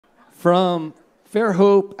From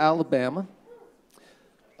Fairhope, Alabama,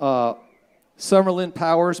 Summerlyn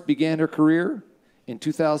Powers began her career in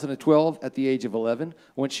 2012 at the age of 11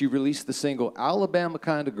 when she released the single Alabama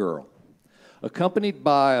Kinda Girl, accompanied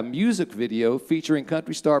by a music video featuring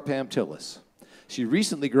country star Pam Tillis. She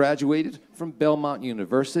recently graduated from Belmont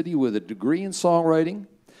University with a degree in songwriting,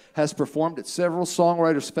 has performed at several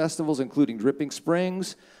songwriters festivals including Dripping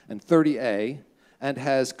Springs and 30A, and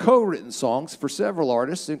has co-written songs for several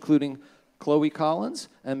artists including Chloe Collins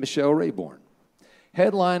and Michelle Rayborn.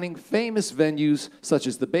 Headlining famous venues such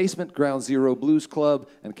as the Basement Ground Zero Blues Club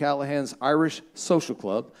and Callahan's Irish Social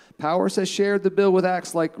Club, Powers has shared the bill with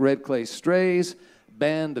acts like Red Clay Strays,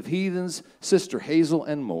 Band of Heathens, Sister Hazel,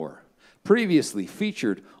 and more. Previously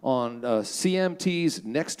featured on CMT's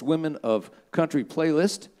Next Women of Country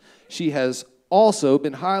playlist, she has also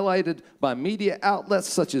been highlighted by media outlets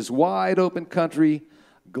such as Wide Open Country,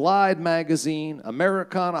 Glide Magazine,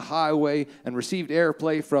 Americana Highway, and received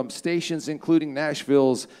airplay from stations including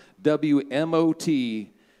Nashville's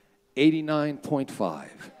WMOT 89.5.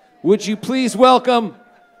 Would you please welcome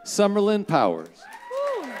Summerlyn Powers?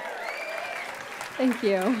 Woo. Thank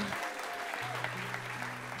you.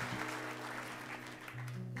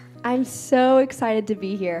 I'm so excited to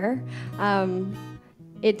be here.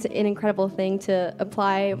 It's an incredible thing to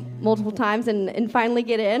apply multiple times and finally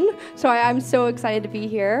get in. So I'm so excited to be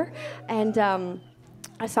here. And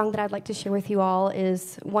a song that I'd like to share with you all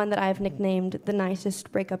is one that I've nicknamed the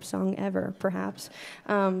nicest breakup song ever, perhaps.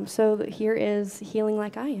 So here is Healing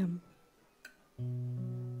Like I Am.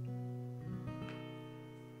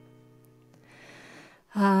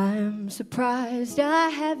 I'm surprised I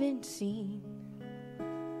haven't seen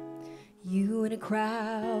you in a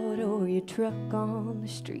crowd or your truck on the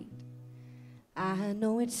street. I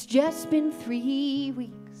know it's just been 3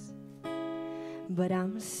 weeks, but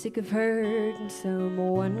I'm sick of hurting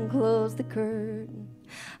someone close the curtain.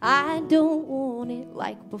 I don't want it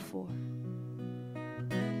like before,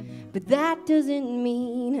 but that doesn't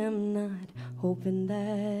mean I'm not hoping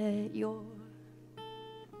that you're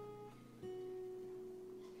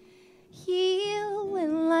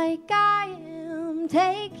healing like I am,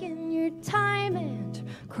 taking your time and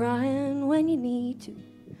crying when you need to,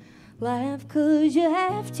 laugh 'cause you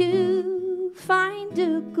have to, find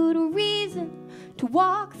a good reason to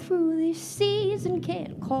walk through this season,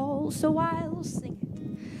 can't call so I'll sing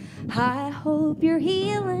it. I hope you're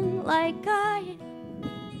healing like I am.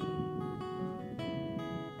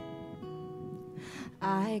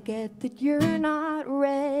 I get that you're not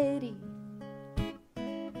ready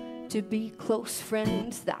to be close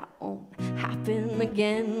friends, that won't happen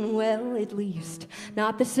again. Well, at least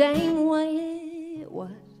not the same way it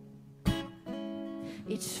was.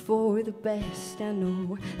 It's for the best, I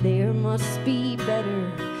know there must be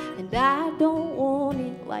better, and I don't want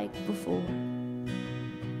it like before.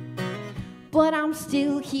 But I'm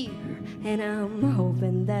still here, and I'm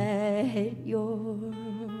hoping that you're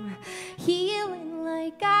healing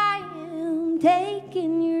like I am,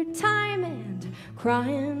 taking your time and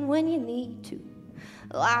crying when you need to,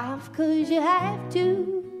 laugh 'cause you have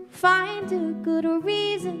to, find a good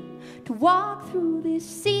reason to walk through this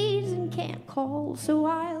season, can't call so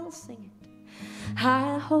I'll sing it.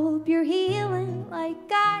 I hope you're healing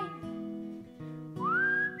like I am.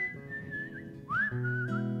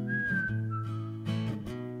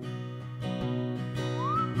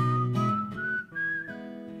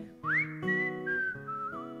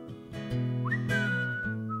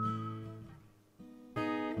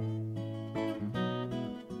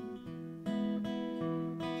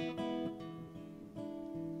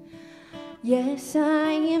 Yes,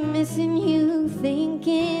 I am missing you,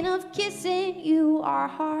 thinking of kissing you are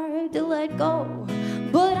hard to let go,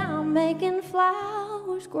 but I'm making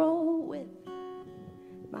flowers grow with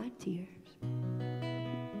my tears.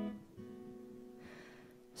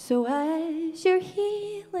 So as you're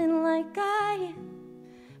healing like I am,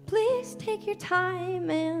 please take your time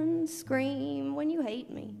and scream when you hate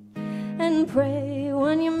me, and pray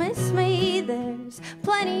when you miss me. There's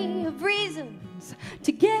plenty of reasons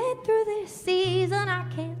to get through this season, I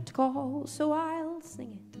can't call so I'll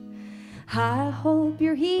sing it. I hope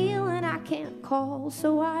you're healing, I can't call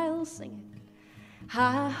so I'll sing it.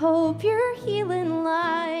 I hope you're healing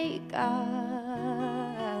like I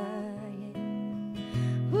am.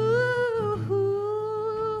 Ooh, ooh.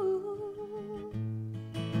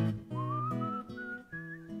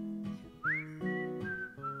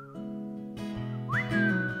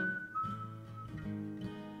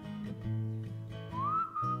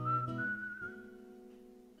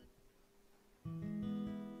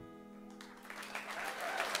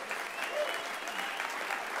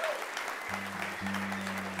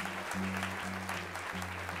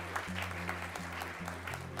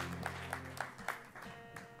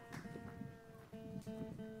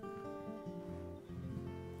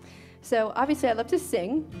 So obviously I love to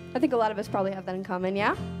sing. I think a lot of us probably have that in common,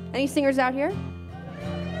 yeah? Any singers out here?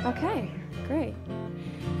 Okay, great.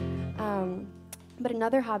 But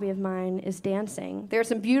another hobby of mine is dancing. There are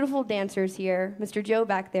some beautiful dancers here. Mr. Joe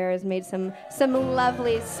back there has made some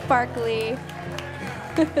lovely, sparkly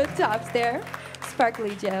tops there.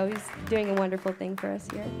 Sparkly Joe, he's doing a wonderful thing for us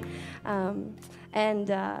here.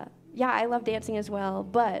 Yeah, I love dancing as well,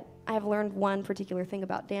 but I have learned one particular thing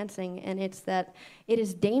about dancing, and it's that it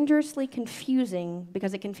is dangerously confusing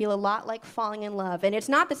because it can feel a lot like falling in love. And it's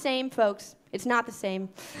not the same, folks. It's not the same.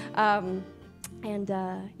 Yeah,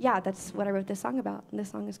 that's what I wrote this song about. And this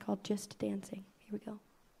song is called Just Dancing. Here we go.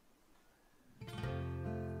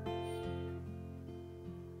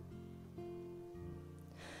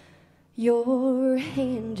 Your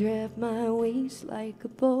hand wrapped my waist like a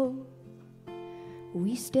bow.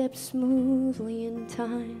 We stepped smoothly in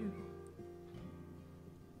time.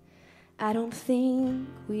 I don't think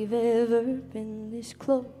we've ever been this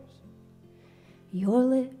close. Your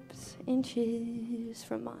lips inches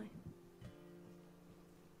from mine.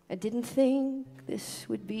 I didn't think this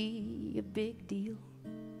would be a big deal.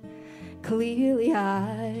 Clearly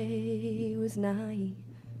I was naive.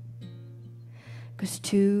 'Cause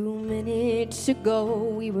 2 minutes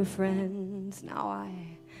ago we were friends. Now I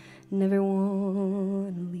never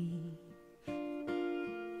wanna leave.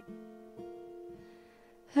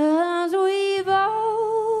 'Cause we've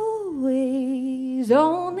always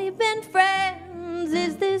only been friends.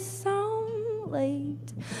 Is this some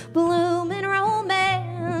late blooming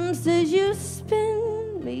romance as you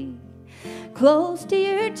spin me close to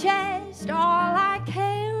your chest? All I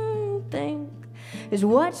can think is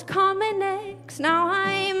what's coming next. Now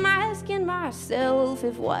I'm asking myself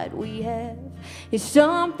if what we have is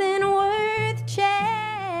something worth chancing.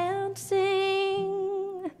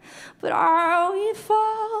 But are we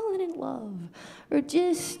falling in love or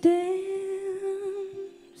just dancing?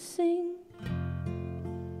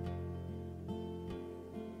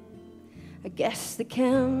 I guess the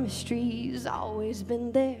chemistry's always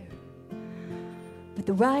been there, but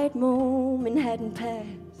the right moment hadn't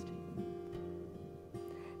passed.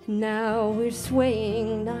 Now we're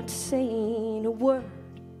swaying, not saying a word.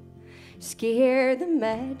 Scared the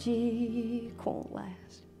magic won't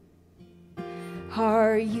last.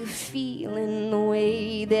 Are you feeling the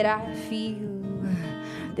way that I feel?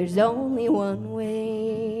 There's only one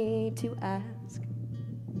way to ask.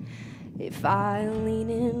 If I lean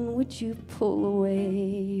in, would you pull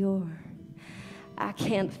away? Or I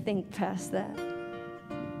can't think past that.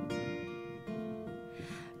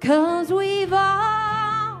 'Cause we've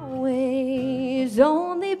always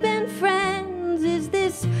only been friends. Is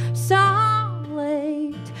this some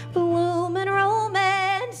late blooming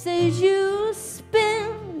romance as you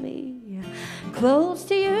spin me close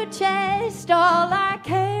to your chest? All I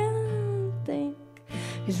can think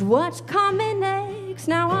is what's coming next.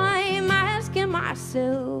 Now I'm asking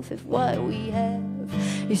myself if what we have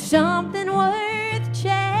is something worth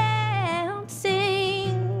chancing.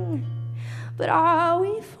 But are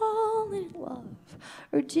we falling in love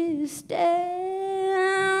or just dancing?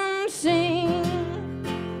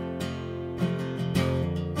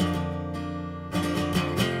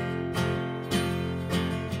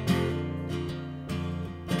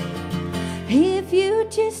 If you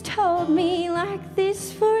just hold me like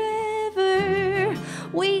this forever,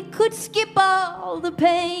 we could skip all the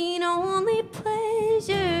pain, only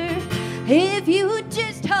pleasure. If you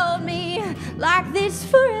just hold me like this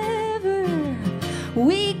forever,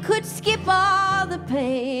 we could skip all the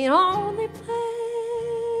pain, only pleasure.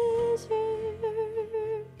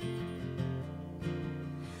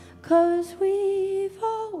 'Cause we've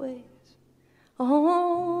always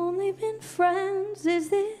only been friends. Is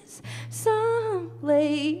this some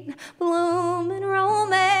late blooming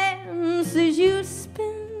romance as you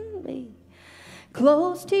spin me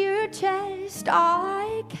close to your chest? All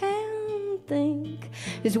I can think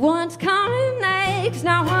is what's coming next.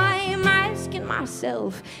 Now I'm asking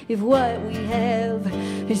myself if what we have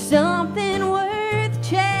is something worth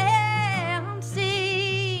chancing.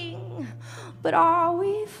 But are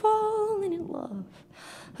we falling in love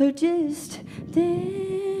or just dancing?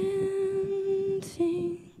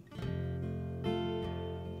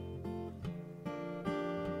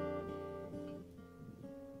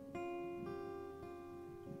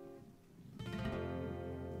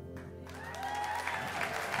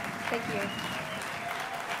 Thank you.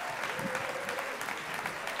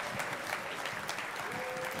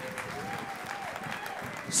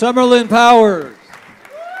 Summerlyn Powers.